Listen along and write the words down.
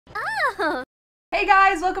Hey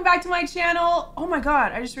guys, welcome back to my channel. Oh my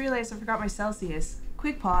god, I just realized I forgot my Celsius.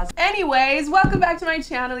 Quick pause. Anyways, welcome back to my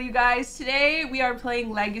channel, you guys. Today we are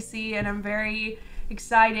playing Legacy and I'm very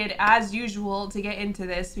excited as usual to get into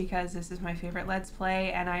this because this is my favorite Let's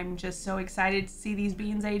Play and I'm just so excited to see these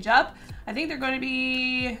beans age up. I think they're going to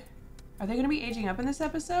be... Are they going to be aging up in this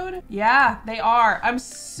episode? Yeah, they are. I'm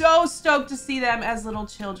so stoked to see them as little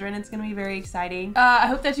children. It's going to be very exciting. I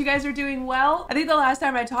hope that you guys are doing well. I think the last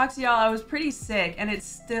time I talked to y'all, I was pretty sick and it's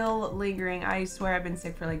still lingering. I swear I've been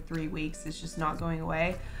sick for like 3 weeks. It's just not going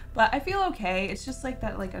away. But I feel okay. It's just like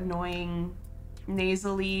that like annoying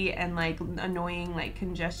nasally and like annoying like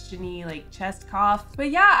congestion-y like chest cough.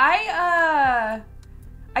 But yeah,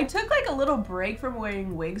 I took like a little break from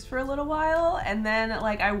wearing wigs for a little while and then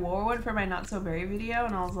like I wore one for my not so berry video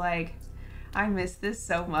and I was like, I miss this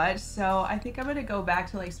so much. So I think I'm gonna go back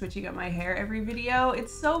to like switching up my hair every video.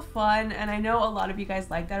 It's so fun and I know a lot of you guys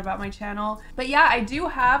like that about my channel. But yeah, I do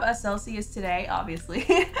have a Celsius today, obviously.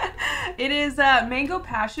 It is mango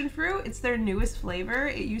passion fruit. It's their newest flavor.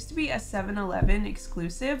 It used to be a 7-Eleven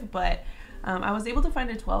exclusive, but I was able to find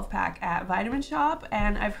a 12-pack at Vitamin Shop,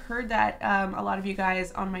 and I've heard that a lot of you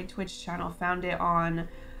guys on my Twitch channel found it on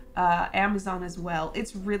Amazon as well.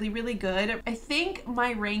 It's really, really good. I think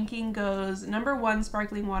my ranking goes number 1,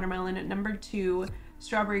 sparkling watermelon, number 2,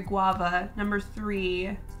 strawberry guava, number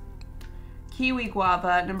 3, kiwi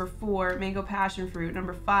guava, number 4, mango passion fruit,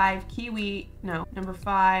 number 5, number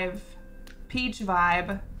 5, peach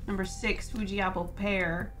vibe, number 6, Fuji apple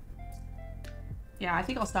pear. Yeah, I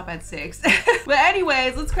think I'll stop at 6. But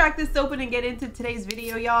anyways, let's crack this open and get into today's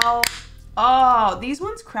video, y'all. Oh, these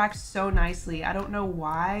ones cracked so nicely. I don't know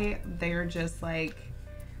why. They're just like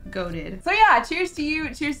goated. So yeah, cheers to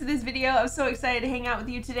you. Cheers to this video. I'm so excited to hang out with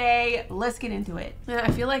you today. Let's get into it.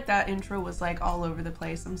 I feel like that intro was like all over the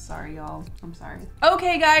place. I'm sorry, y'all. I'm sorry.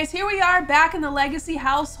 Okay, guys, here we are back in the Legacy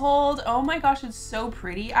household. Oh my gosh, it's so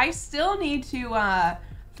pretty. I still need to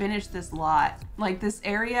finish this lot. Like this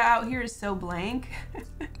area out here is so blank.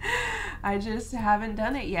 I just haven't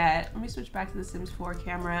done it yet. Let me switch back to the Sims 4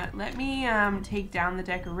 camera. Let me take down the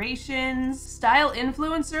decorations. Style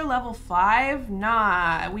influencer level 5?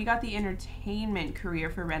 Nah, we got the entertainment career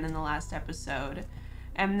for Ren in the last episode.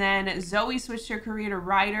 And then Zoe switched her career to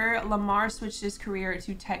writer. Lamar switched his career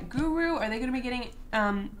to tech guru. Are they gonna be getting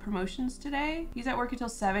promotions today? He's at work until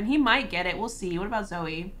 7. He might get it, we'll see. What about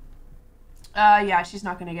Zoe? Yeah, she's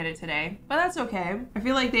not gonna get it today, but that's okay. I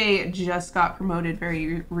feel like they just got promoted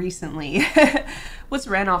very recently. What's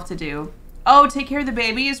Ren off to do? Oh, take care of the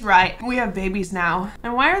babies, right? We have babies now.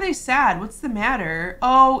 And why are they sad? What's the matter?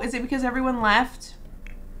 Oh, is it because everyone left?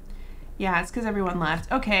 Yeah, it's because everyone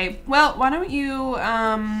left. Okay, well, why don't you,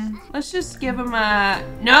 let's just give them a...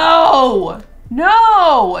 No!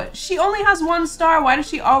 No! She only has 1 star. Why does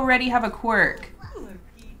she already have a quirk?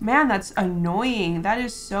 Man, that's annoying. That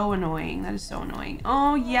is so annoying. That is so annoying.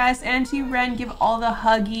 Oh, yes. Auntie Ren, give all the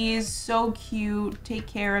huggies. So cute. Take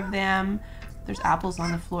care of them. There's apples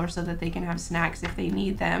on the floor so that they can have snacks if they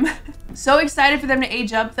need them. So excited for them to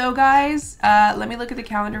age up, though, guys. Let me look at the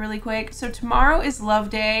calendar really quick. So tomorrow is Love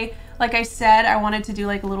Day. Like I said, I wanted to do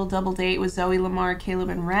like a little double date with Zoe, Lamar, Caleb,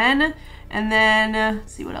 and Ren. And then,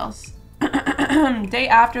 let's see what else. Day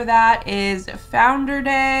after that is Founder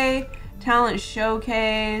Day. Talent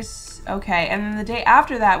showcase. Okay, and then the day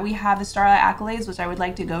after that we have the Starlight Accolades, which I would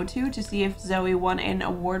like to go to see if Zoe won an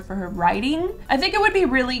award for her writing. I think it would be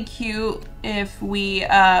really cute if we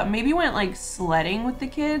maybe went like sledding with the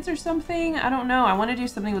kids or something. I don't know. I want to do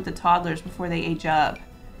something with the toddlers before they age up.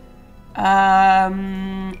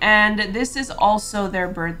 And this is also their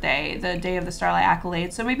birthday, the day of the Starlight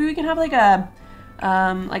Accolades. So maybe we can have like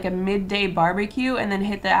a midday barbecue and then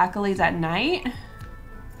hit the accolades at night.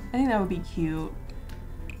 I think that would be cute.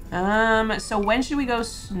 So when should we go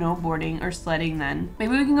snowboarding or sledding then?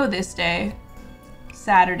 Maybe we can go this day.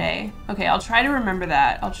 Saturday. Okay, I'll try to remember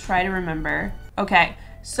that. I'll try to remember. Okay,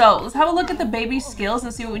 so let's have a look at the baby skills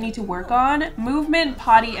and see what we need to work on. Movement,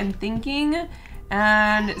 potty, and thinking.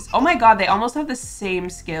 And, oh my god, they almost have the same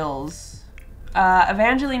skills.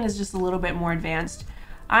 Evangeline is just a little bit more advanced.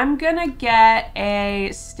 I'm gonna get a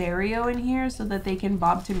stereo in here so that they can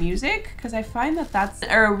bob to music, because I find that that's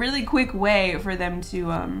a really quick way for them to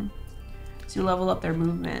level up their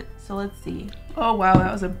movement. So let's see. Oh wow,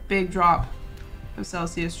 that was a big drop of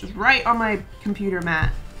Celsius just right on my computer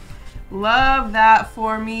mat. Love that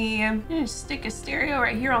for me. I'm gonna stick a stereo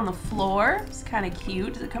right here on the floor. It's kind of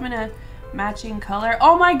cute. Does it come in a matching color?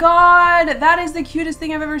 Oh my god, that is the cutest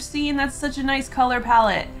thing I've ever seen. That's such a nice color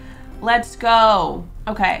palette. Let's go.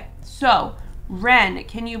 Okay, so Ren,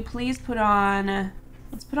 can you please put on,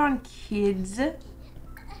 let's put on kids.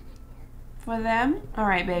 for them. All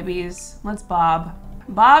right, babies, let's bob.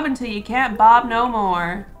 Bob until you can't bob no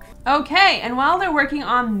more. Okay, and while they're working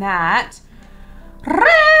on that,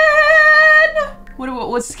 Ren!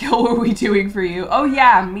 What skill were we doing for you? Oh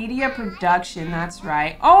yeah, media production, that's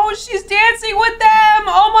right. Oh, she's dancing with them!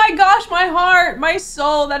 Oh my gosh, my heart, my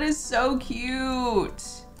soul, that is so cute.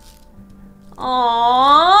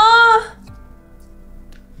 Aww.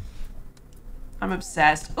 I'm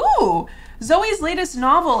obsessed. Ooh, Zoe's latest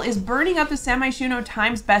novel is burning up the Samayuno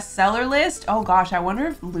Times bestseller list. Oh gosh, I wonder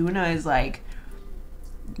if Luna is like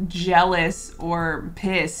jealous or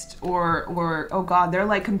pissed or oh god, they're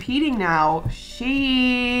like competing now.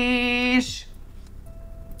 Sheesh.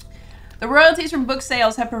 The royalties from book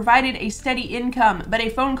sales have provided a steady income, but a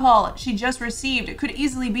phone call she just received could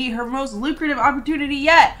easily be her most lucrative opportunity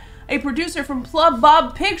yet. A producer from Plub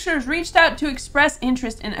Bob Pictures reached out to express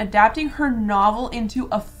interest in adapting her novel into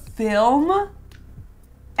a film.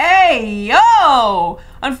 Hey, yo!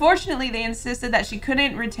 Unfortunately, they insisted that she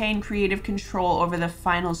couldn't retain creative control over the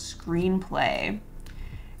final screenplay.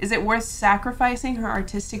 Is it worth sacrificing her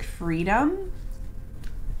artistic freedom?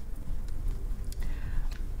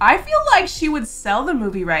 I feel like she would sell the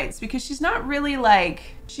movie rights because she's not really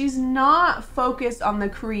like, she's not focused on the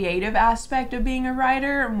creative aspect of being a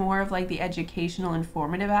writer, more of like the educational,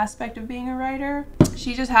 informative aspect of being a writer.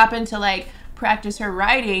 She just happened to like practice her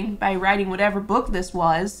writing by writing whatever book this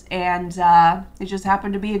was, and it just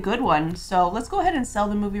happened to be a good one. So let's go ahead and sell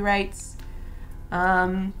the movie rights.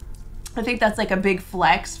 I think that's like a big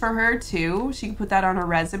flex for her too. She can put that on her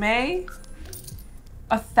resume.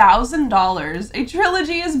 $1,000. A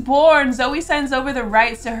trilogy is born. Zoe sends over the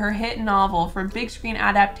rights to her hit novel for big screen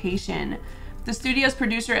adaptation. The studio's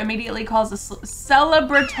producer immediately calls a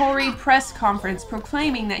celebratory press conference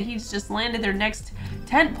proclaiming that he's just landed their next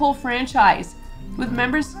tentpole franchise with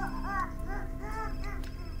members.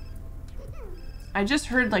 I just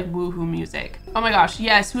heard like woohoo music. Oh my gosh,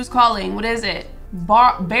 yes, who's calling? What is it?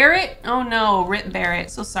 Barrett? Oh no, Rip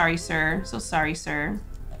Barrett. So sorry, sir. So sorry, sir.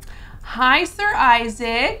 Hi, Sir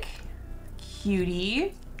Isaac.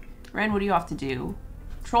 Cutie. Ren, what do you have to do?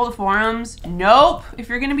 Troll the forums? Nope. If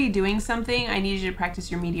you're gonna be doing something, I need you to practice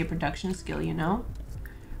your media production skill, you know?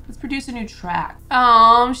 Let's produce a new track.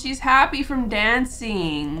 Oh, she's happy from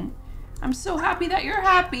dancing. I'm so happy that you're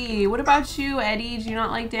happy. What about you, Eddie? Do you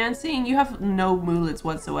not like dancing? You have no moodlets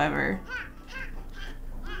whatsoever.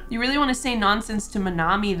 You really want to say nonsense to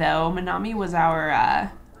Manami, though. Manami was our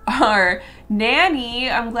nanny.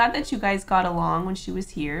 I'm glad that you guys got along when she was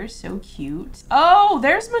here. So cute. Oh,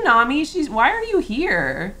 there's Manami. Why are you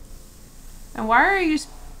here? And why are you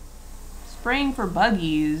spraying for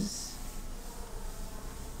buggies?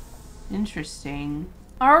 Interesting.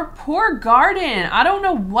 Our poor garden. I don't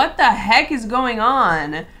know what the heck is going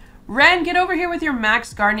on. Ren, get over here with your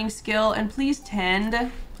max gardening skill and please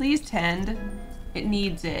tend. Please tend. It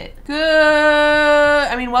needs it. Good.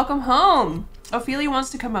 I mean, welcome home. Ophelia wants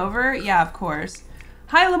to come over? Yeah, of course.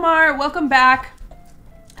 Hi, Lamar. Welcome back.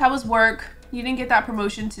 How was work? You didn't get that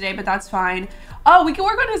promotion today, but that's fine. Oh, we can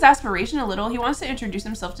work on his aspiration a little. He wants to introduce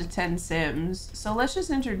himself to 10 Sims. So let's just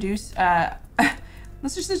introduce,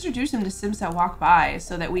 let's just introduce him to Sims that walk by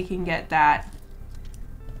so that we can get that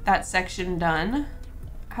section done.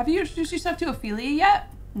 Have you introduced yourself to Ophelia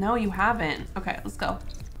yet? No, you haven't. Okay, let's go.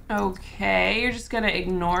 Okay, you're just gonna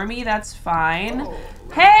ignore me, that's fine. Oh,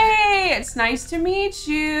 hey, it's nice to meet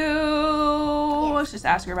you. Yes. Let's just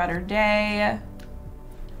ask her about her day.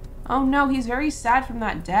 Oh no, he's very sad from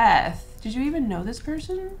that death. Did you even know this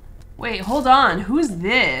person? Wait, hold on, who's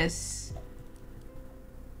this?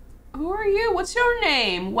 Who are you? What's your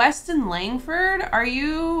name? Weston Langford? Are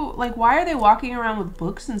you, like, why are they walking around with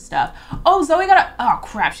books and stuff? Oh, Zoe oh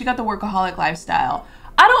crap, she got the workaholic lifestyle.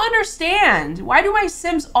 I don't understand. Why do my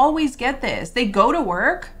Sims always get this? They go to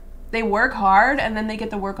work, they work hard, and then they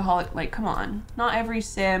get the workaholic. Like, come on. Not every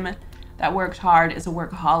Sim that works hard is a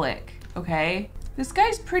workaholic, okay? This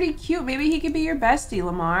guy's pretty cute. Maybe he could be your bestie,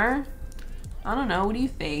 Lamar. I don't know. What do you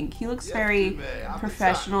think? He looks very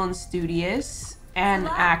professional and studious and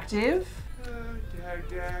active.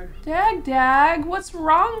 Dag, what's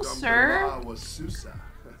wrong, sir?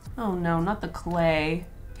 Oh no, not the clay.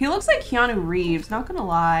 He looks like Keanu Reeves, not gonna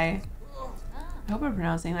lie. I hope I'm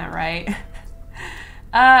pronouncing that right.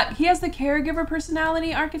 He has the caregiver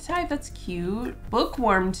personality archetype. That's cute.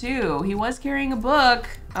 Bookworm too. He was carrying a book.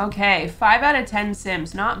 Okay, 5 out of 10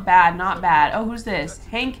 Sims. Not bad, not bad. Oh, who's this?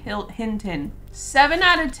 Hank Hinton. 7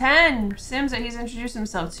 out of 10 Sims that he's introduced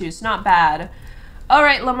himself to. It's not bad. All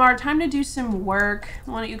right, Lamar, time to do some work.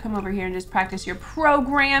 Why don't you come over here and just practice your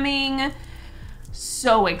programming?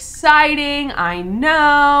 So exciting, I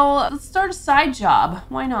know. Let's start a side job.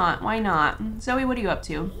 Why not? Why not? Zoe, what are you up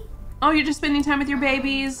to? Oh, you're just spending time with your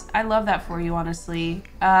babies? I love that for you, honestly.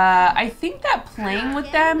 I think that playing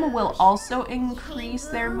with them will also increase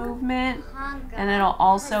their movement, and it'll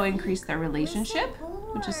also increase their relationship,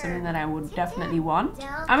 which is something that I would definitely want.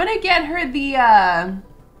 I'm gonna get her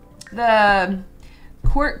the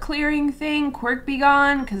quirk clearing thing, quirk be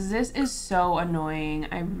gone, because this is so annoying.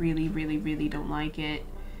 I really, really, really don't like it.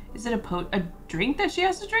 Is it a drink that she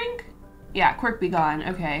has to drink? Yeah, quirk be gone.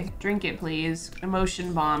 Okay, drink it, please.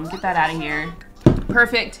 Emotion bomb. Get that out of here.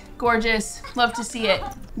 Perfect. Gorgeous. Love to see it.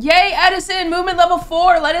 Yay, Edison! Movement level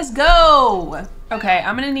 4. Let us go. Okay,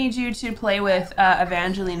 I'm gonna need you to play with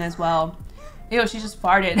Evangeline as well. Ew, she just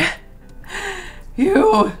farted.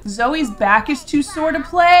 Ew. Zoe's back is too sore to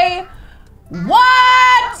play.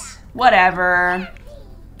 What? Whatever.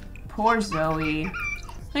 Poor Zoe.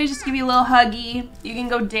 Let me just give you a little huggy. You can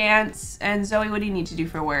go dance. And Zoe, what do you need to do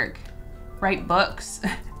for work? Write books.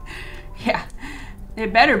 Yeah,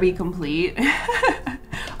 it better be complete.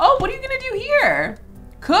 Oh, what are you gonna do here?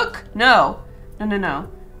 Cook? No. No.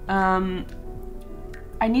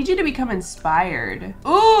 I need you to become inspired.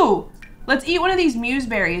 Ooh, let's eat one of these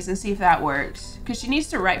museberries and see if that works. Because she needs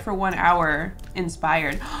to write for 1 hour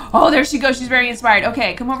inspired. Oh, there she goes. She's very inspired.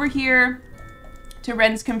 Okay, come over here to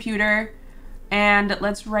Ren's computer and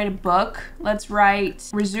let's write a book. Let's write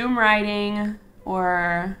resume writing,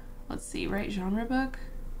 or let's see, write genre book?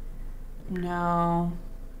 No.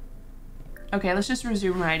 Okay, let's just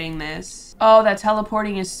resume writing this. Oh, that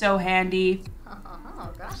teleporting is so handy.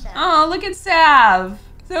 Oh, look at Sav.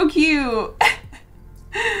 So cute.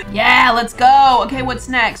 Yeah, let's go. Okay, what's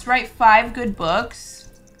next? Write 5 good books.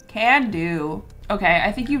 Can do. Okay,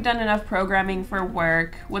 I think you've done enough programming for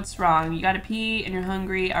work. What's wrong? You gotta pee and you're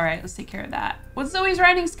hungry. All right, let's take care of that. What's Zoe's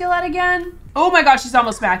writing skill at again? Oh my god, she's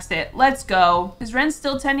almost maxed it. Let's go. Is Ren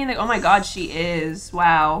still tending the— oh my god, she is.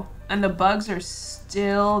 Wow. And the bugs are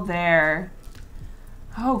still there.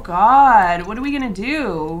 Oh god, what are we gonna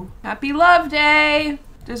do? Happy Love Day.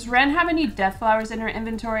 Does Ren have any death flowers in her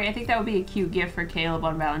inventory? I think that would be a cute gift for Caleb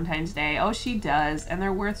on Valentine's Day. Oh, she does. And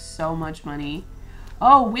they're worth so much money.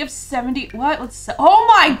 Oh, we have 70, what? Oh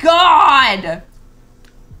my god!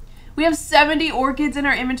 We have 70 orchids in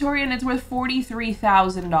our inventory and it's worth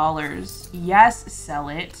 $43,000. Yes, sell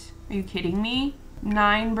it. Are you kidding me?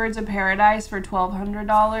 9 birds of paradise for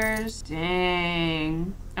 $1,200.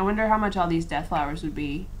 Dang. I wonder how much all these death flowers would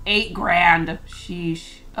be. 8 grand.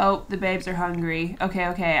 Sheesh. Oh, the babes are hungry. Okay,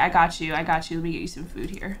 I got you. Let me get you some food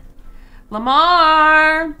here.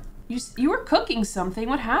 Lamar! You were cooking something.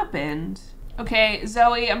 What happened? Okay,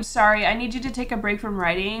 Zoe, I'm sorry. I need you to take a break from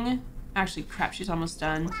writing. Actually, crap, she's almost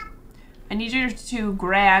done. I need you to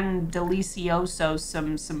gran delicioso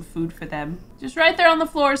some food for them. Just right there on the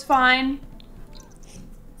floor is fine.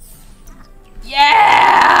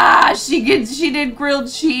 Yeah! She did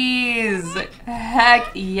grilled cheese.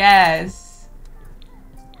 Heck yes.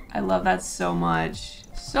 I love that so much.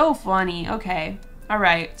 So funny. Okay. All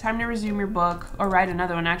right, time to resume your book, or write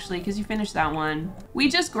another one actually, because you finished that one. We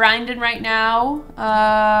just grinding right now,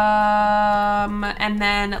 and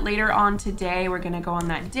then later on today, we're gonna go on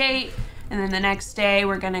that date, and then the next day,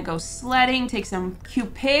 we're gonna go sledding, take some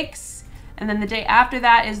cute pics, and then the day after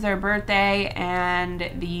that is their birthday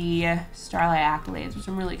and the Starlight Accolades, which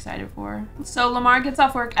I'm really excited for. So Lamar gets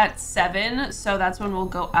off work at 7, so that's when we'll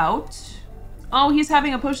go out. Oh, he's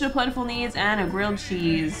having a potion of plentiful needs and a grilled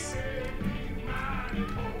cheese.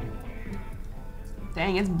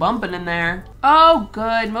 Dang, it's bumping in there. Oh,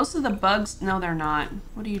 good. Most of the bugs... no, they're not.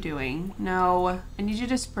 What are you doing? No. I need you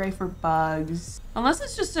to spray for bugs. Unless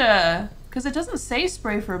it's just a... because it doesn't say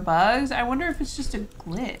spray for bugs. I wonder if it's just a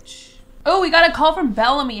glitch. Oh, we got a call from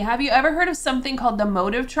Bellamy. Have you ever heard of something called the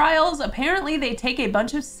motive trials? Apparently, they take a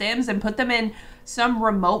bunch of Sims and put them in some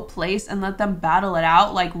remote place and let them battle it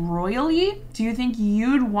out like royally. Do you think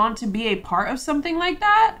you'd want to be a part of something like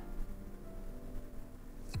that?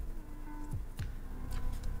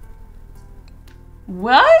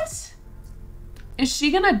 What? Is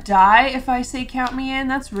she gonna die if I say count me in?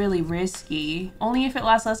 That's really risky. Only if it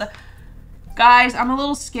lasts less. Guys, I'm a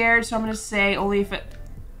little scared, so I'm gonna say only if it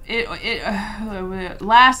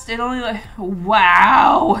lasts. It only.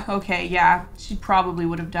 Wow. Okay, yeah, she probably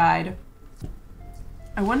would have died.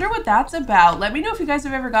 I wonder what that's about. Let me know if you guys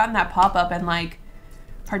have ever gotten that pop-up and like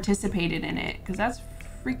participated in it, because that's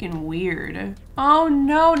freaking weird. Oh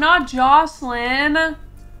no, not Jocelyn.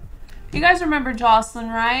 You guys remember Jocelyn,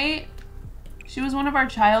 right? She was one of our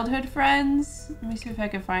childhood friends. Let me see if I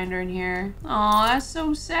can find her in here. Oh, that's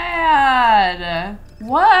so sad.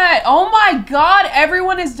 What? Oh my God,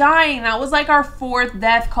 everyone is dying. That was like our 4th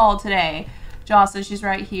death call today. Jocelyn, she's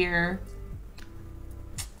right here.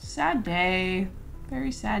 Sad day.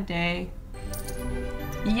 Very sad day.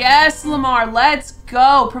 Yes, Lamar, let's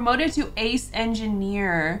go. Promoted to ace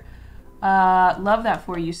engineer. Love that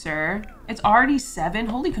for you, sir. It's already 7.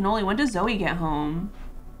 Holy cannoli, when does Zoe get home?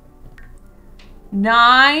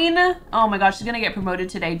 9. Oh my gosh, she's gonna get promoted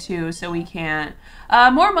today too, so we can't.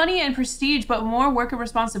 More money and prestige, but more work and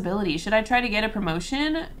responsibility. Should I try to get a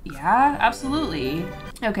promotion? Yeah, absolutely.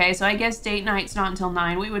 Okay, so I guess date night's not until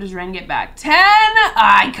 9. Wait, what does Ren get back? 10?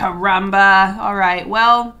 Ay, caramba. All right,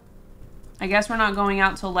 well, I guess we're not going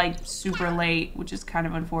out till like super late, which is kind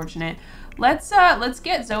of unfortunate. Let's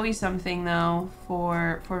get Zoe something though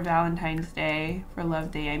for Valentine's Day, for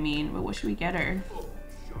Love Day, I mean. But what should we get her?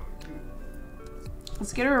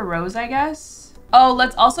 Let's get her a rose, I guess. Oh,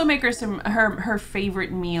 let's also make her her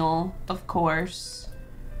favorite meal, of course.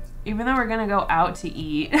 Even though we're gonna go out to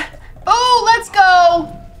eat. Oh, let's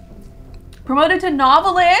go! Promoted to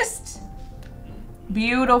novelist.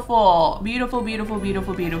 Beautiful, beautiful, beautiful,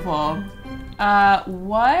 beautiful, beautiful.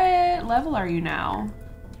 What level are you now?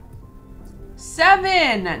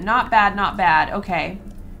 7. Not bad, not bad. Okay.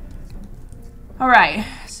 All right.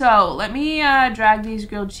 So let me drag these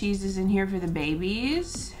grilled cheeses in here for the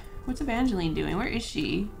babies. What's Evangeline doing? Where is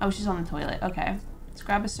she? Oh, she's on the toilet. Okay. Let's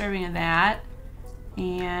grab a serving of that.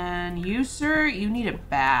 And you, sir, you need a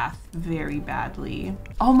bath very badly.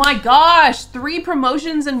 Oh my gosh, 3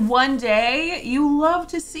 promotions in one day. You love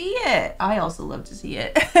to see it. I also love to see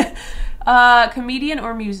it. Comedian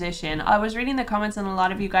or musician? I was reading the comments and a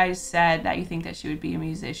lot of you guys said that you think that she would be a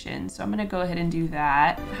musician. So I'm gonna go ahead and do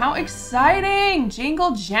that. How exciting!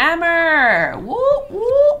 Jingle Jammer! Woo,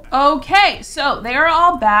 woo. Okay, so they are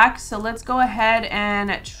all back. So let's go ahead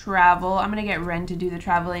and travel. I'm gonna get Ren to do the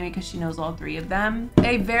traveling because she knows all 3 of them.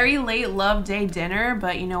 A very late Love Day dinner,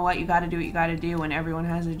 but you know what? You gotta do what you gotta do when everyone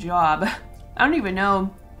has a job. I don't even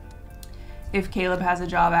know if Caleb has a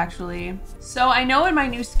job actually. So I know in my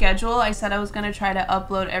new schedule, I said I was gonna try to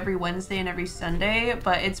upload every Wednesday and every Sunday,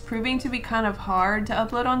 but it's proving to be kind of hard to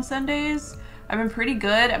upload on Sundays. I've been pretty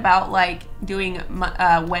good about like doing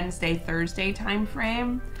Wednesday, Thursday time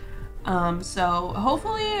frame. So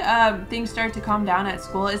hopefully things start to calm down at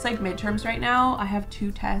school. It's like midterms right now. I have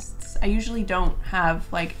 2 tests. I usually don't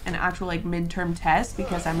have like an actual like midterm test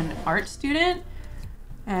because I'm an art student.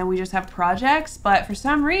 And we just have projects, but for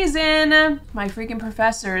some reason, my freaking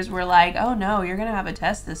professors were like, oh no, you're gonna have a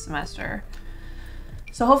test this semester.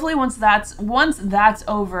 So hopefully once that's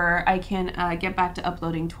over, I can get back to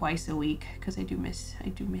uploading twice a week because I do miss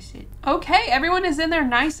it. Okay, everyone is in their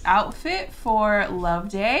nice outfit for Love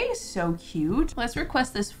Day. So cute. Let's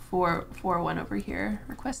request this for one over here.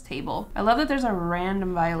 Request table. I love that there's a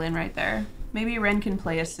random violin right there. Maybe Ren can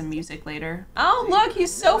play us some music later. Oh look,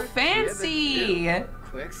 he's so fancy.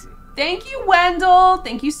 Thank you, Wendell.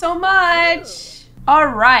 Thank you so much. All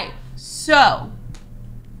right, so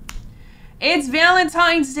it's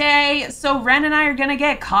Valentine's Day, so Ren and I are gonna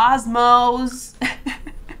get Cosmos.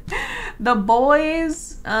 The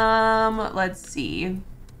boys, let's see.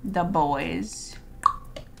 The boys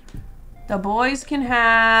can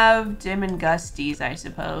have Dim and Gusties, I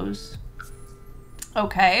suppose.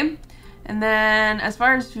 Okay. And then as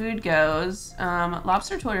far as food goes,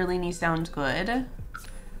 lobster tortellini sounds good.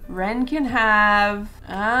 Ren can have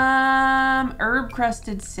herb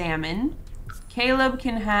crusted salmon. Caleb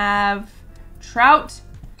can have trout.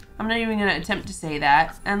 I'm not even gonna attempt to say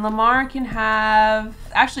that. And Lamar can have,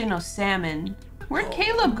 actually no, salmon. Where'd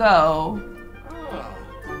Caleb go?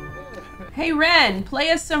 Hey Ren,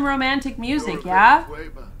 play us some romantic music, yeah?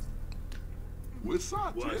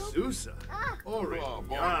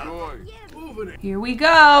 Here we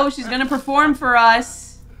go. She's gonna perform for us.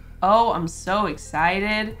 Oh, I'm so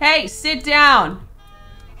excited. Hey, sit down.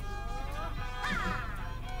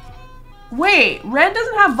 Wait, Ren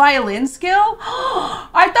doesn't have violin skill?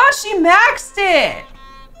 I thought she maxed it.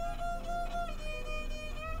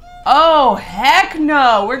 Oh, heck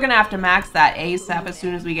no. We're gonna have to max that ASAP as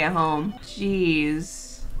soon as we get home.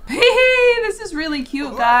 Jeez. This is really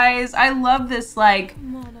cute, guys. I love this, like,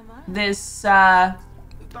 this, I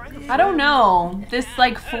don't know. This,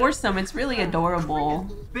 like, foursome. It's really adorable.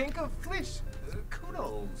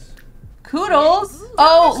 Kudos.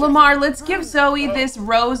 Oh, Lamar, let's give Zoe this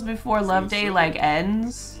rose before Love Day, like,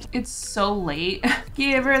 ends. It's so late.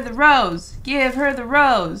 Give her the rose. Give her the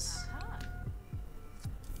rose.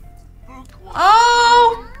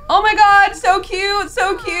 Oh! Oh my god, so cute,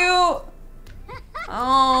 so cute.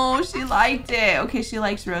 Oh, she liked it. Okay, she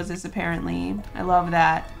likes roses apparently. I love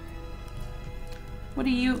that. What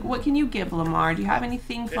can you give, Lamar? Do you have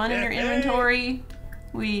anything fun in your inventory?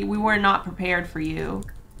 We were not prepared for you.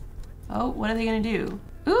 Oh, what are they gonna do?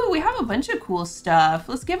 Ooh, we have a bunch of cool stuff.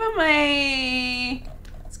 Let's give him a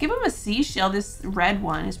seashell. This red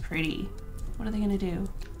one is pretty. What are they gonna do?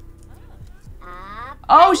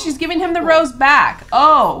 Oh, she's giving him the rose back.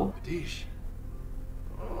 Oh.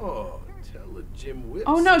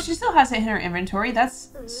 Oh no, she still has it in her inventory. That's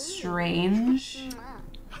strange.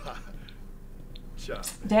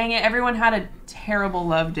 Dang it, everyone had a terrible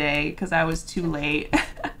love day because I was too late.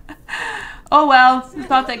 Oh well, the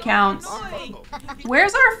thought that counts.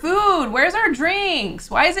 Where's our food? Where's our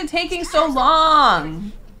drinks? Why is it taking so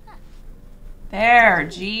long? There,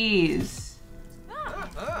 jeez.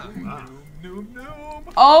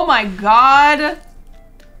 Oh my god.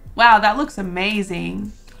 Wow, that looks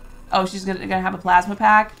amazing. Oh, she's gonna have a plasma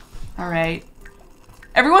pack? Alright.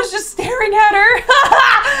 Everyone's just staring at her.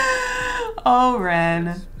 Oh,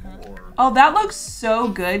 Ren. Oh, that looks so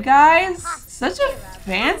good, guys. Such a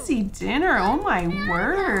fancy dinner. Oh my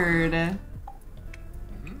word.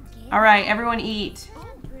 Alright, everyone eat.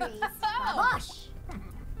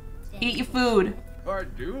 Eat your food.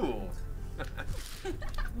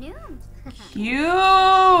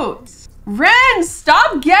 Cute. Ren,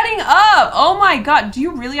 stop getting up. Oh my god. Do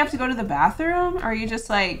you really have to go to the bathroom? Or are you just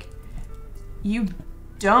like, you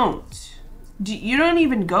don't? You don't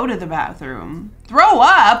even go to the bathroom. Throw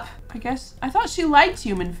up? I guess, I thought she liked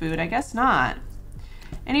human food. I guess not.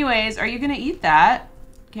 Anyways, are you gonna eat that?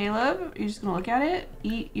 Caleb, you're just gonna look at it?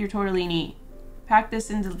 Eat your tortellini. Pack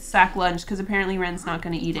this into the sack lunch because apparently Ren's not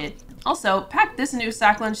gonna eat it. Also, pack this into a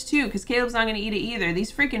sack lunch too because Caleb's not gonna eat it either.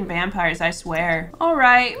 These freaking vampires, I swear. All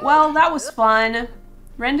right, well, that was fun.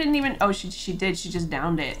 Ren didn't even, oh, she did, she just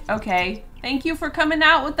downed it. Okay, thank you for coming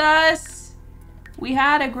out with us. We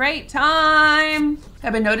had a great time.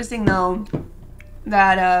 I've been noticing though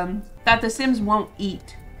that that the Sims won't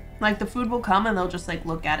eat. Like the food will come and they'll just like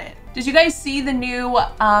look at it. Did you guys see the new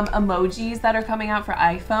emojis that are coming out for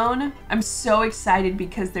iPhone? I'm so excited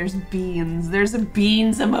because there's beans. There's a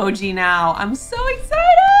beans emoji now. I'm so excited.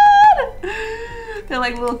 They're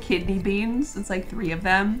like little kidney beans. It's like 3 of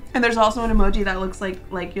them. And there's also an emoji that looks like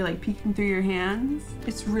you're like peeking through your hands.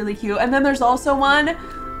 It's really cute. And then there's also one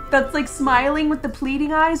that's like smiling with the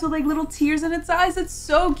pleading eyes with like little tears in its eyes. It's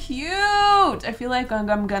so cute. I feel like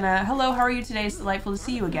I'm gonna, hello, how are you today? It's delightful to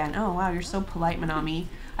see you again. Oh wow, you're so polite, Manami.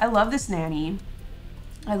 I love this nanny.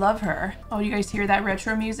 I love her. Oh, you guys hear that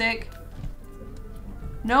retro music?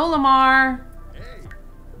 No, Lamar.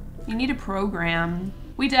 You need a program.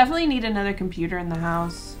 We definitely need another computer in the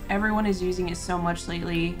house. Everyone is using it so much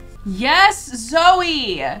lately. Yes,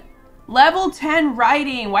 Zoe! Level 10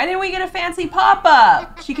 writing. Why didn't we get a fancy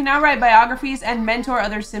pop-up? She can now write biographies and mentor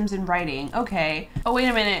other Sims in writing. Okay. Oh, wait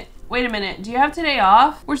a minute. Wait a minute. Do you have today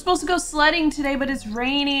off? We're supposed to go sledding today, but it's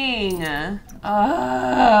raining.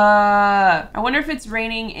 I wonder if it's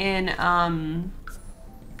raining in Mount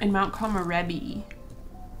Komarebi.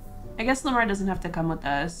 I guess Lamar doesn't have to come with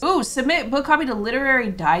us. Ooh, submit book copy to Literary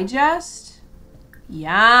Digest.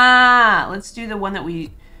 Yeah. Let's do the one that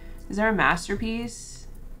we... Is there a masterpiece?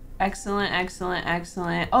 Excellent, excellent,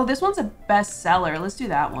 excellent. Oh, this one's a bestseller. Let's do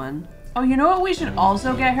that one. Oh, you know what we should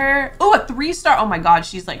also get her? Oh, a 3-star. Oh my god,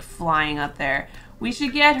 she's like flying up there. We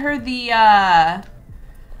should get her the,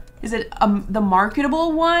 is it the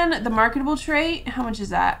marketable one? The marketable trait? How much is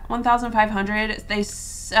that? 1,500. They,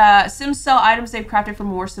 Sims sell items they've crafted for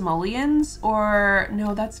more simoleons. Or,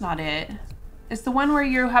 no, that's not it. It's the one where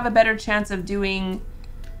you have a better chance of doing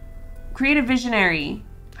creative visionary.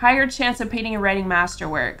 Higher chance of painting and writing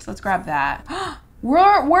masterworks. Let's grab that.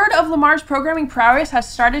 Word of Lamar's programming prowess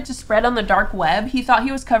has started to spread on the dark web. He thought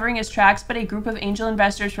he was covering his tracks, but a group of angel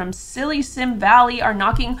investors from Silly Sim Valley are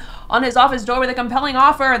knocking on his office door with a compelling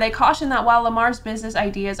offer. They caution that while Lamar's business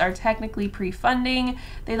ideas are technically pre-funding,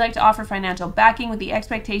 they'd like to offer financial backing with the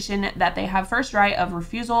expectation that they have first right of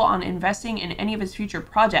refusal on investing in any of his future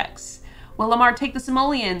projects. Will Lamar take the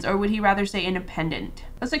simoleons, or would he rather stay independent?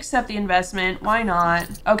 Let's accept the investment. Why not?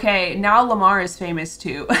 Okay, now Lamar is famous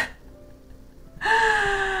too.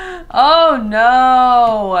 Oh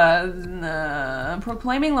no!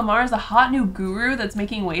 Proclaiming Lamar as the hot new guru that's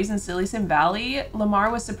making waves in Silly Sim Valley, Lamar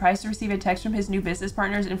was surprised to receive a text from his new business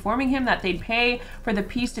partners informing him that they'd pay for the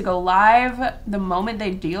piece to go live the moment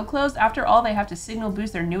their deal closed. After all, they have to signal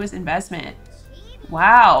boost their newest investment.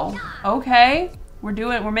 Wow. Okay.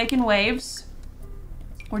 We're making waves.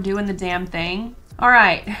 We're doing the damn thing. All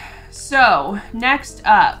right, so next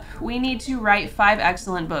up, we need to write 5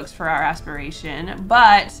 excellent books for our aspiration,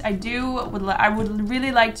 but I would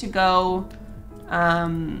really like to go,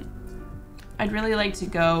 I'd really like to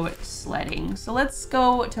go sledding. So let's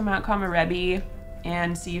go to Mount Kamarebi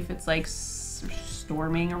and see if it's like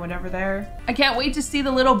storming or whatever there. I can't wait to see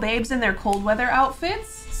the little babes in their cold weather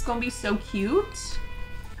outfits. It's gonna be so cute.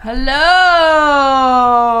 Hello!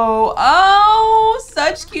 Oh,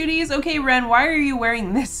 such cuties. Okay, Ren, why are you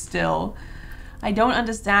wearing this still? I don't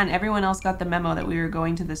understand. Everyone else got the memo that we were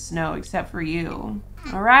going to the snow except for you.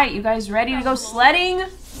 All right, you guys ready to go sledding?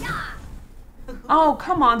 Oh,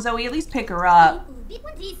 come on, Zoe. At least pick her up.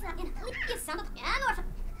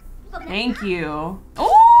 Thank you.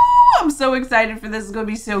 Oh, I'm so excited for this. It's gonna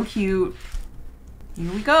be so cute.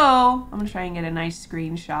 Here we go. I'm gonna try and get a nice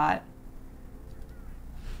screenshot.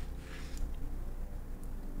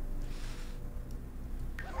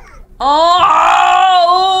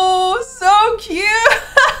 Oh, so cute.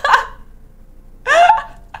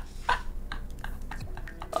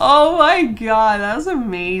 Oh my god, that was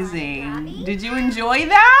amazing. Did you enjoy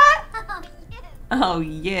that? Oh,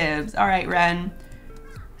 yibs. All right, Ren.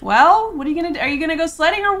 Well, what are you gonna do? Are you gonna go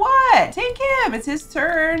sledding or what? Take him, it's his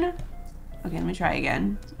turn. Okay, let me try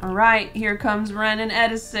again. All right, here comes Ren and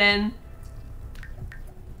Edison.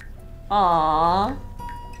 Aww.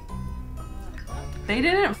 They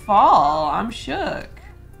didn't fall, I'm shook.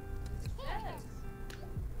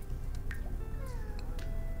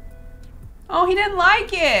 Oh, he didn't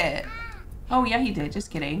like it. Oh, yeah, he did. Just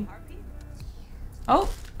kidding. Oh,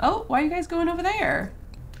 why are you guys going over there?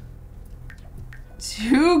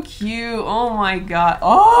 Too cute. Oh, my God.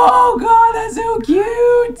 Oh, God, that's so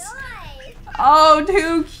cute. Oh,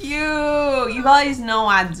 too cute. You guys know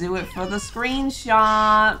I do it for the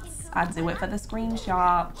screenshots. I do it for the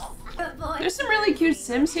screenshots. There's some really cute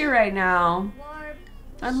Sims here right now.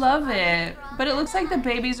 I love it. But it looks like the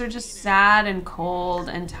babies are just sad and cold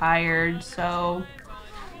and tired, so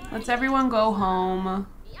let's everyone go home.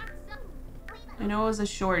 I know it was a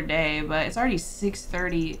short day, but it's already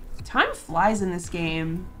 6:30. Time flies in this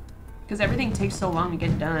game because everything takes so long to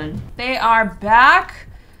get done. They are back.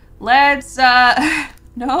 Let's,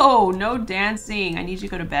 no dancing. I need you to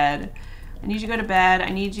go to bed. I need you to go to bed. I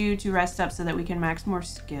need you to rest up so that we can max more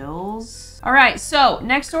skills. All right, so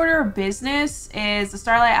next order of business is the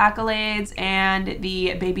Starlight Accolades and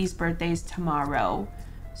the baby's birthdays tomorrow.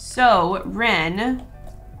 So, Ren,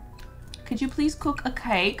 could you please cook a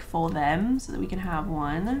cake for them so that we can have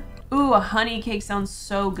one? Ooh, a honey cake sounds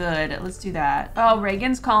so good. Let's do that. Oh,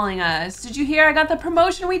 Reagan's calling us. Did you hear I got the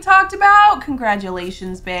promotion we talked about?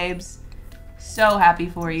 Congratulations, babes. So happy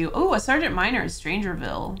for you. Ooh, a Sergeant Minor at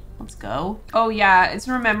Strangerville. Let's go. Oh yeah, it's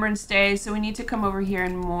Remembrance Day, so we need to come over here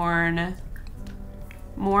and mourn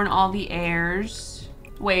all the heirs.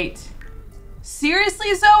 Wait,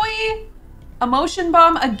 seriously, Zoe? Emotion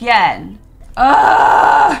bomb again.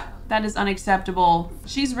 Ugh! That is unacceptable.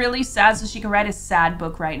 She's really sad, so she can write a sad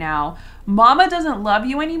book right now. Mama doesn't love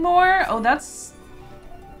you anymore? Oh, that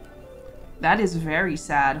is very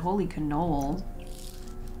sad. Holy cannoli.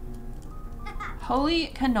 Holy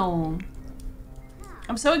cannoli.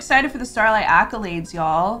 I'm so excited for the Starlight Accolades,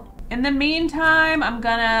 y'all. In the meantime, I'm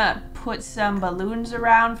gonna put some balloons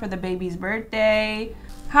around for the baby's birthday.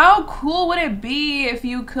 How cool would it be if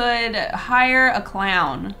you could hire a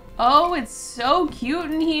clown? Oh, it's so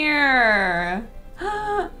cute in here.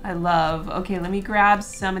 I love. Okay, let me grab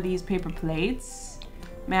some of these paper plates.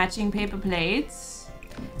 Matching paper plates.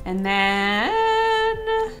 And then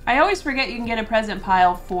I always forget you can get a present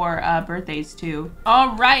pile for birthdays too.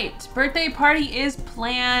 All right, birthday party is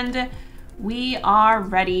planned. We are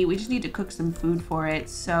ready. We just need to cook some food for it.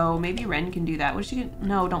 So maybe Ren can do that. What she can?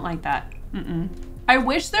 No, don't like that. I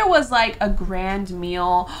wish there was like a grand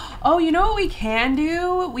meal. Oh, you know what we can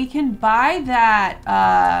do? We can buy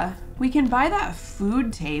that. We can buy that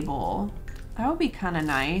food table. That would be kind of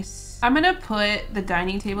nice. I'm gonna put the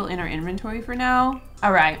dining table in our inventory for now.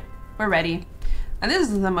 All right, we're ready. And this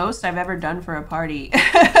is the most I've ever done for a party.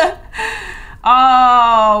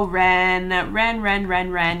 Oh, Ren,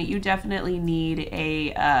 you definitely need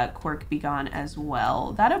a quirk be gone as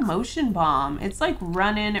well. That emotion bomb, it's like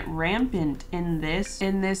running rampant in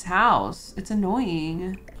this house. It's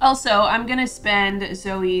annoying. Also, I'm gonna spend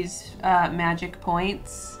Zoe's magic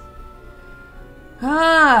points.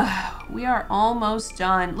 We are almost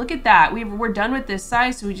done. Look at that. We're done with this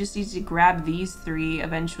size, so we just need to grab these 3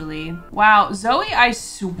 eventually. Wow, Zoe, I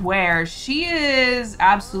swear, she is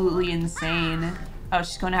absolutely insane. Oh,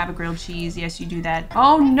 she's going to have a grilled cheese. Yes, you do that.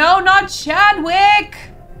 Oh no, not Chadwick!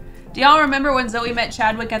 Do y'all remember when Zoe met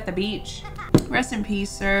Chadwick at the beach? Rest in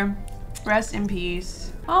peace, sir. Rest in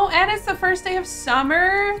peace. Oh, and it's the first day of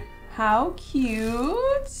summer. How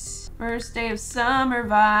cute. First day of summer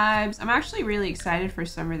vibes. I'm actually really excited for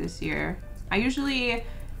summer this year. I usually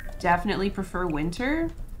definitely prefer winter,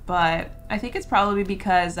 but I think it's probably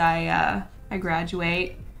because I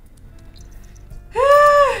graduate.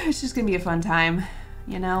 It's just gonna be a fun time,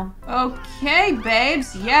 you know? Okay,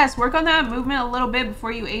 babes. Yes, work on that movement a little bit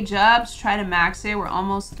before you age up. Just try to max it. We're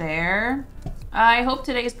almost there. I hope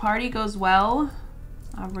today's party goes well.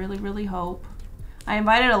 I really, really hope. I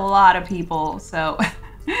invited a lot of people, so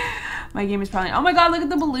my game is probably... Oh my god, look at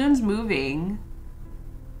the balloons moving.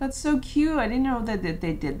 That's so cute. I didn't know that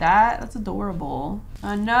they did that. That's adorable.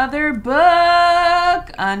 Another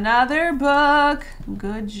book. Another book.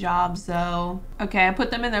 Good job, Zoe. Okay, I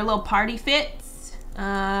put them in their little party fits.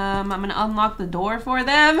 I'm gonna unlock the door for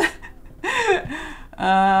them.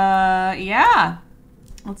 Yeah.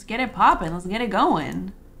 Let's get it popping. Let's get it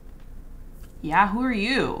going. Yeah, who are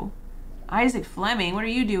you? Isaac Fleming, what are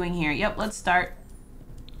you doing here? Yep, let's start.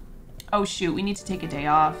 Oh shoot, we need to take a day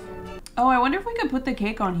off. Oh, I wonder if we could put the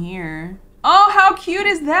cake on here. Oh, how cute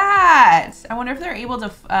is that? I wonder if they're able to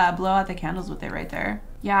blow out the candles with it right there.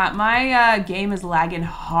 Yeah, my game is lagging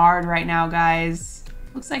hard right now, guys.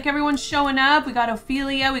 Looks like everyone's showing up. We got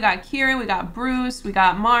Ophelia, we got Kieran, we got Bruce, we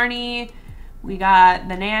got Marnie, we got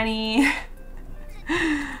the nanny.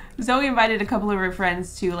 Zoe invited a couple of her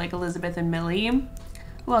friends too, like Elizabeth and Millie.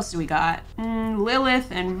 Who else do we got?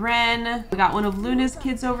 Lilith and Ren. We got one of Luna's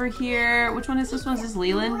kids over here. Which one is this one? Is this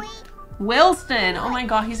Leland? Wilston. Oh my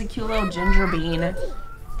god, he's a cute little ginger bean.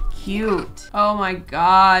 Cute. Oh my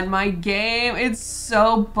god, my game. It's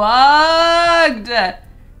so bugged.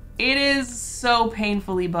 It is so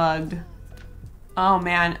painfully bugged. Oh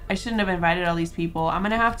man, I shouldn't have invited all these people. I'm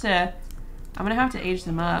gonna have to age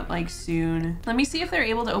them up like soon. Let me see if they're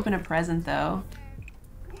able to open a present though.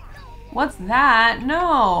 What's that?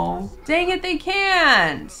 No. Dang it, they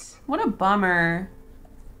can't. What a bummer.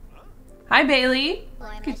 Hi, Bailey.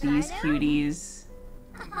 Look at these cuties.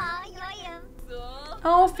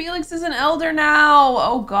 Oh, Felix is an elder now.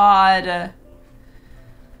 Oh, God.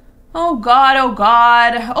 Oh, God. Oh,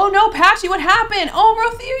 God. Oh, no, Patchy, what happened? Oh,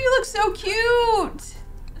 Rothea, you look so cute.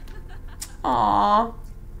 Aw.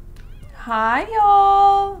 Hi,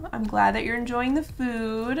 y'all. I'm glad that you're enjoying the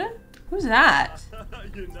food. Who's that?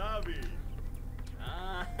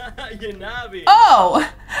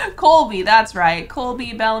 Oh, Colby, that's right.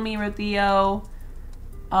 Colby, Bellamy, Rotheo.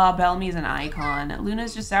 Bellamy's an icon.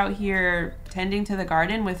 Luna's just out here tending to the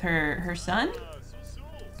garden with her son.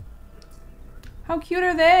 How cute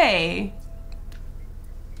are they?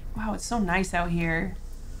 Wow, it's so nice out here.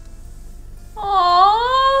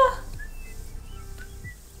 Aww.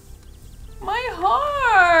 My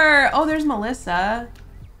heart. Oh, there's Melissa.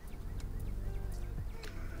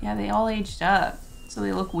 Yeah, they all aged up, so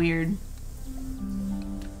they look weird.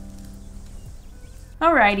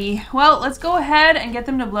 Alrighty, well, let's go ahead and get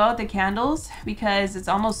them to blow out the candles because it's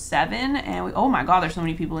almost 7 and oh my god, there's so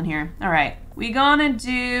many people in here. Alright, we gonna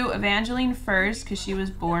do Evangeline first because she was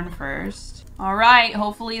born first. Alright,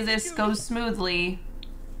 hopefully this goes smoothly.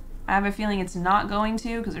 I have a feeling it's not going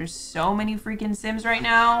to because there's so many freaking Sims right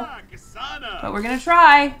now. But we're gonna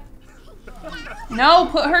try. No,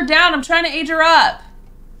 put her down. I'm trying to age her up.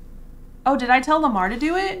 Oh, did I tell Lamar to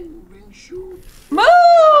do it?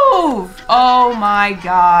 Move! Oh my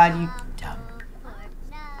god, you dumb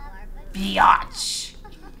biatch.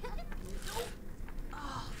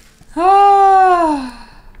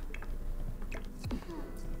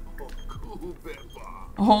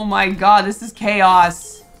 Oh my god, this is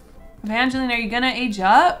chaos. Evangeline, are you gonna age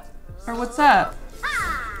up? Or what's up?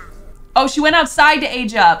 Oh, she went outside to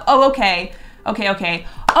age up. Oh, okay. Okay.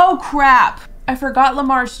 Oh, crap. I forgot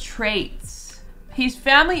Lamar's traits. He's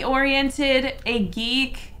family-oriented, a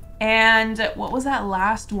geek, and what was that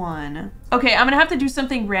last one? Okay, I'm gonna have to do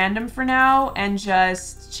something random for now and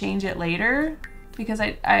just change it later because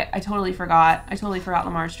I totally forgot. I totally forgot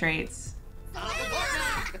Lamar's traits.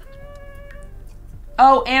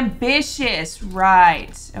 Oh, ambitious,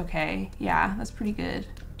 right. Okay, yeah, that's pretty good.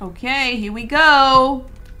 Okay, here we go.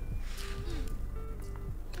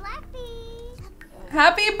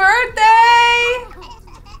 Happy birthday!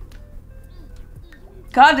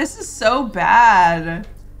 God, this is so bad.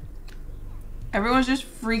 Everyone's just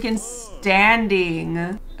freaking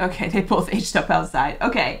standing. Okay, they both aged up outside.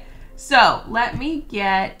 Okay, so let me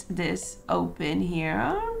get this open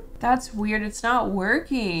here. That's weird, it's not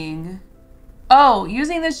working. Oh,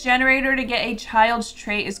 using this generator to get a child's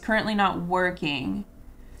trait is currently not working.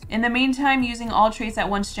 In the meantime, using all traits at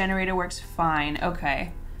once generator works fine.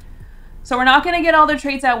 Okay. So we're not gonna get all the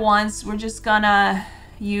traits at once. We're just gonna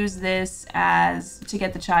use this as to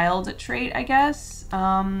get the child trait, I guess.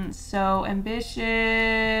 So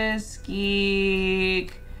ambitious,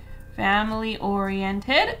 geek, family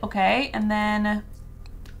oriented. Okay, and then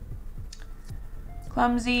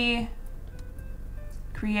clumsy,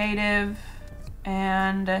 creative,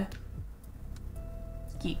 and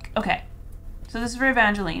geek. Okay, so this is for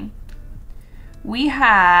Evangeline. We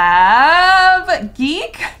have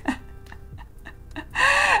geek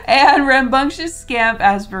and rambunctious scamp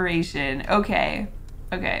aspiration. Okay,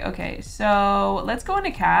 so let's go into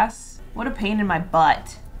Cass. What a pain in my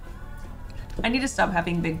butt. I need to stop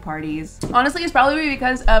having big parties. Honestly, it's probably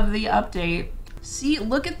because of the update. See,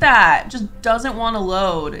 look at that. Just doesn't want to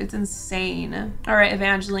load. It's insane. All right,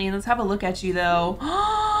 Evangeline, let's have a look at you though.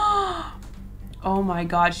 Oh my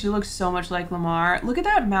God, she looks so much like Lamar. Look at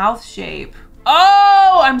that mouth shape.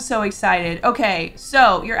 Oh, I'm so excited. Okay,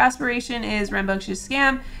 so your aspiration is rambunctious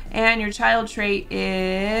scam and your child trait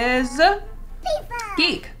is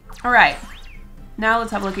geek. All right, now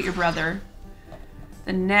let's have a look at your brother.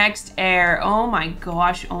 The next heir. Oh my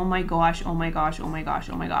gosh, oh my gosh, oh my gosh, oh my gosh,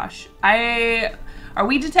 oh my gosh. Are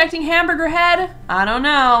we detecting hamburger head? I don't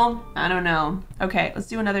know. Okay, let's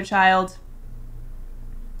do another child.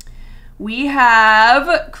 We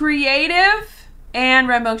have creative and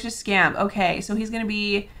rambunctious scam. Okay, so he's gonna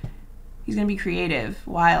be creative.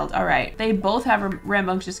 Wild. All right. They both have a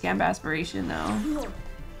rambunctious scam aspiration though.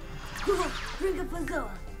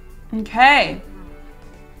 Okay.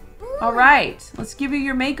 All right. Let's give you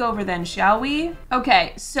your makeover then, shall we?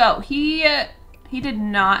 Okay, so he did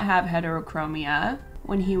not have heterochromia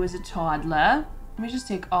when he was a toddler. Let me just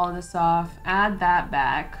take all of this off, add that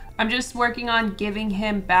back. I'm just working on giving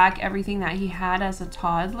him back everything that he had as a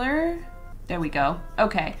toddler. There we go.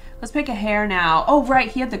 Okay, let's pick a hair now. Oh,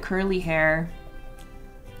 right, he had the curly hair.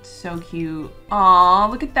 So cute. Aw,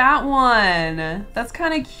 look at that one. That's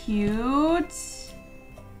kind of cute.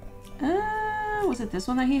 Was it this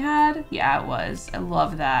one that he had? Yeah, it was. I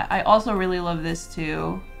love that. I also really love this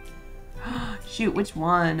too. Shoot, which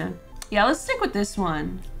one? Yeah, let's stick with this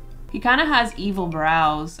one. He kind of has evil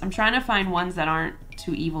brows. I'm trying to find ones that aren't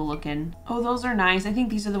too evil looking. Oh, those are nice. I think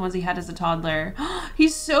these are the ones he had as a toddler.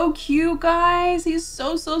 He's so cute, guys. He's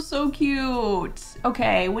so cute.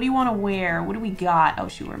 Okay, what do you want to wear? What do we got? Oh,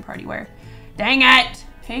 shoot, we're in party wear. Dang it.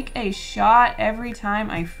 Take a shot every time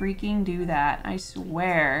I freaking do that. I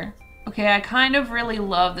swear. Okay, I kind of really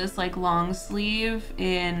love this like long sleeve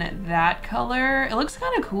in that color. It looks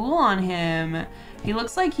kind of cool on him. He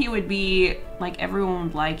looks like he would be, like everyone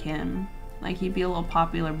would like him. Like he'd be a little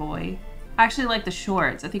popular boy. I actually like the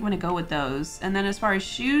shorts. I think I'm gonna go with those. And then as far as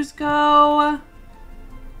shoes go,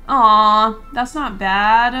 aw, that's not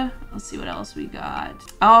bad. Let's see what else we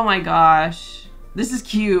got. Oh my gosh, this is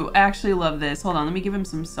cute. I actually love this. Hold on, let me give him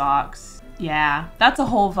some socks. Yeah, that's a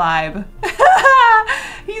whole vibe.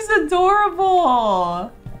 He's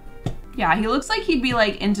adorable. Yeah, he looks like he'd be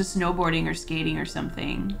like into snowboarding or skating or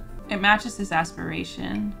something. It matches his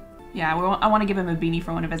aspiration. Yeah, I want to give him a beanie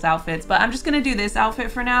for one of his outfits, but I'm just gonna do this outfit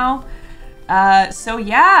for now. So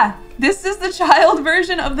yeah, this is the child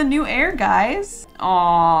version of the new heir, guys.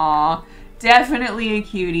 Aww, definitely a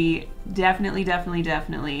cutie. Definitely.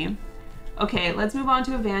 Okay, let's move on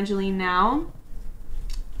to Evangeline now.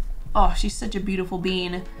 Oh, she's such a beautiful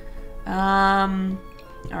bean.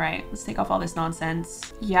 All right, let's take off all this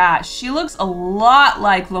nonsense. Yeah, she looks a lot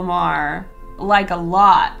like Lamar. Like a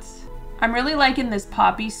lot. I'm really liking this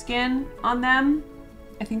poppy skin on them.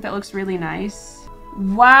 I think that looks really nice.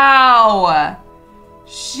 Wow,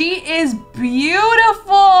 she is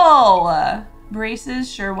beautiful. Braces,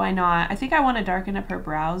 sure, why not? I think I want to darken up her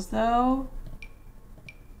brows though.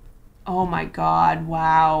 Oh my God,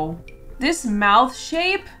 wow. This mouth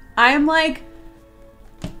shape, I am like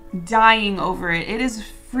dying over it. It is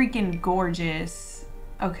freaking gorgeous.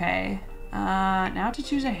 Okay, now to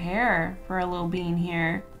choose a hair for a little bean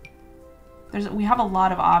here. We have a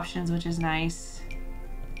lot of options, which is nice.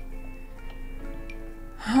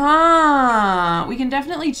 Huh, we can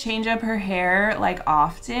definitely change up her hair like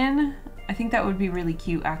often. I think that would be really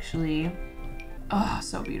cute actually. Oh,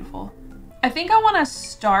 so beautiful. I think I want to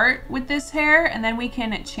start with this hair and then we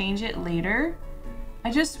can change it later.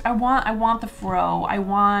 I want the fro. I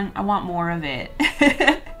want more of it.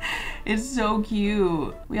 It's so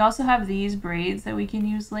cute. We also have these braids that we can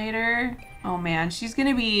use later. Oh man, she's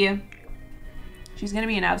gonna be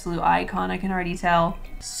an absolute icon, I can already tell.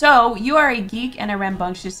 So, you are a geek and a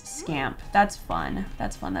rambunctious scamp. That's fun.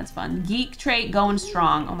 That's fun. Geek trait going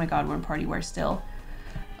strong. Oh my God, we're in party wear still.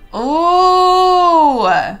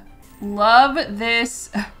 Oh! Love this.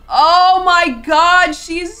 Oh my god,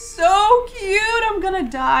 she's so cute. I'm gonna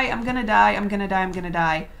die. I'm gonna die. I'm gonna die. I'm gonna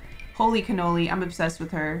die. Holy cannoli, I'm obsessed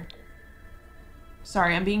with her.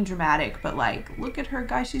 Sorry, I'm being dramatic, but like, look at her,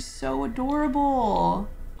 guys. She's so adorable.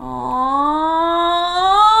 Aww.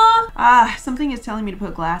 Ah, something is telling me to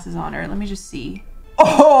put glasses on her. Let me just see.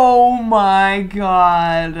 Oh my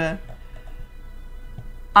god.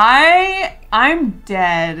 I'm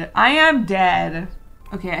dead. I am dead.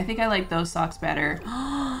 Okay, I think I like those socks better.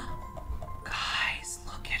 Guys,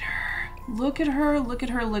 look at her. Look at her, look at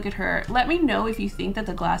her, look at her. Let me know if you think that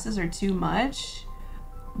the glasses are too much.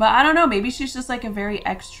 But I don't know, maybe she's just like a very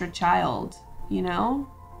extra child, you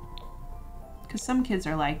know? Because some kids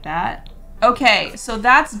are like that. Okay, so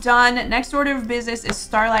that's done. Next order of business is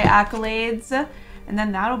Starlight Accolades. And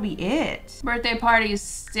then that'll be it. Birthday party is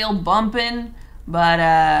still bumping, but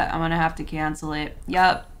I'm gonna have to cancel it.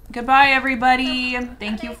 Yup. Goodbye, everybody.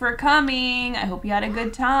 Thank you for coming. I hope you had a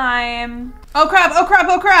good time. Oh crap, oh crap,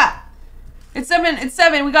 oh crap. It's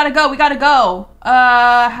 7, we gotta go, we gotta go.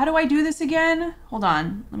 How do I do this again? Hold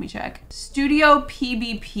on, let me check. Studio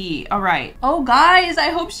PBP, all right. Oh guys, I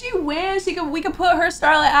hope she wins. We could put her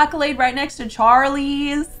Starlight Accolade right next to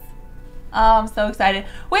Charlie's. Oh, I'm so excited.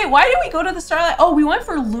 Wait, why did we go to the Starlight? Oh, we went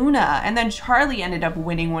for Luna, and then Charlie ended up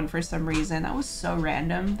winning one for some reason. That was so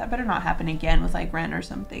random. That better not happen again with like Ren or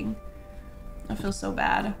something. I feel so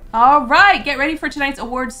bad. All right, get ready for tonight's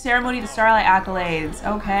awards ceremony, the Starlight Accolades.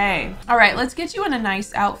 Okay. All right, let's get you in a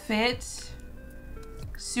nice outfit.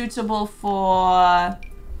 Suitable for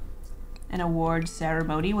an award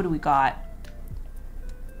ceremony. What do we got?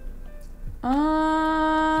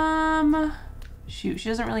 Shoot, she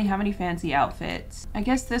doesn't really have any fancy outfits. I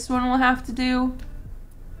guess this one will have to do.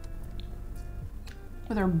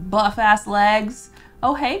 With her buff ass legs.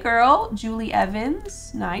 Oh, hey girl, Julie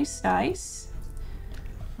Evans. Nice, nice.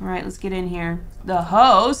 All right, let's get in here. The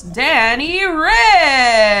host, Danny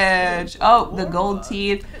Rich. Oh, the gold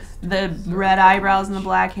teeth, the red eyebrows and the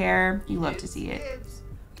black hair. You love to see it.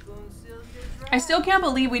 I still can't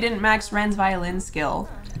believe we didn't max Ren's violin skill.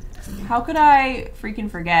 How could I freaking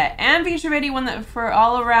forget? And Feature Video won that for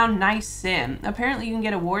all around nice sim. Apparently you can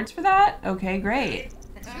get awards for that? Okay, great.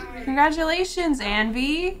 Congratulations,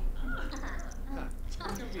 Anvi.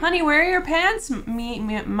 Honey, where are your pants,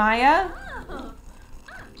 Maya?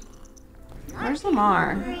 Where's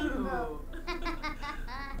Lamar?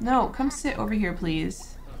 No, come sit over here,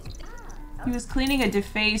 please. He was cleaning a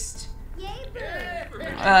defaced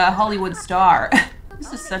Hollywood star.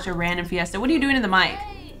 This is such a random fiesta. What are you doing to the mic?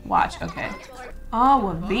 Watch, okay. Oh,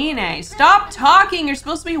 Wabine, stop talking. You're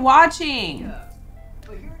supposed to be watching.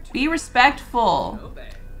 Be respectful.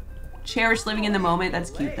 Cherish living in the moment. That's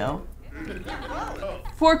cute, though.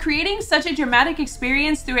 For creating such a dramatic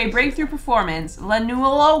experience through a breakthrough performance,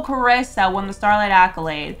 Lanulo Caressa won the Starlight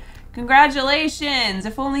Accolade. Congratulations!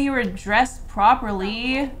 If only you were dressed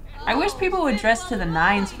properly. I wish people would dress to the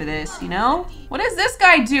nines for this, you know? What is this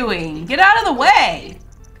guy doing? Get out of the way!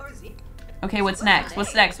 Okay, what's next?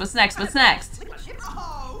 What's next? What's next? What's next?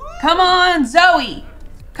 Come on, Zoe!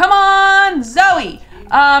 Come on, Zoe!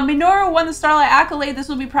 Minoru won the Starlight Accolade. This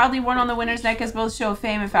will be proudly worn on the winner's neck as both show of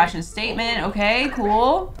fame and fashion statement. Okay,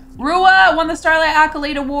 cool. Rua won the Starlight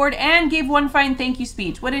Accolade Award and gave one fine thank you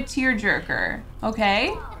speech. What a tearjerker.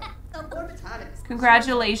 Okay.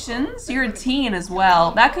 Congratulations. You're a teen as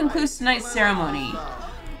well. That concludes tonight's ceremony.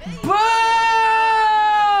 Boo!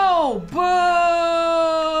 Boo!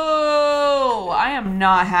 I am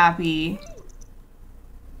not happy.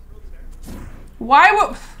 Why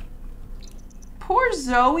would... Poor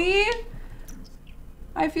Zoe.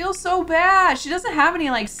 I feel so bad. She doesn't have any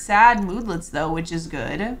like sad moodlets though, which is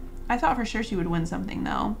good. I thought for sure she would win something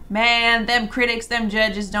though. Man, them critics, them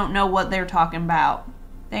judges don't know what they're talking about.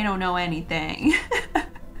 They don't know anything.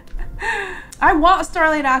 I want a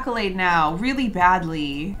Starlight Accolade now, really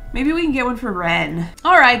badly. Maybe we can get one for Ren.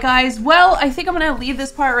 All right, guys. Well, I think I'm gonna leave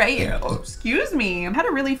this part right here. Oh, excuse me. I had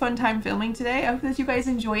a really fun time filming today. I hope that you guys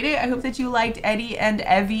enjoyed it. I hope that you liked Eddie and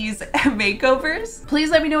Evie's makeovers.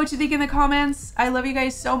 Please let me know what you think in the comments. I love you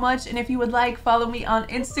guys so much. And if you would like, follow me on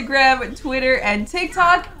Instagram, Twitter, and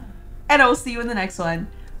TikTok. And I'll see you in the next one.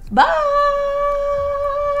 Bye!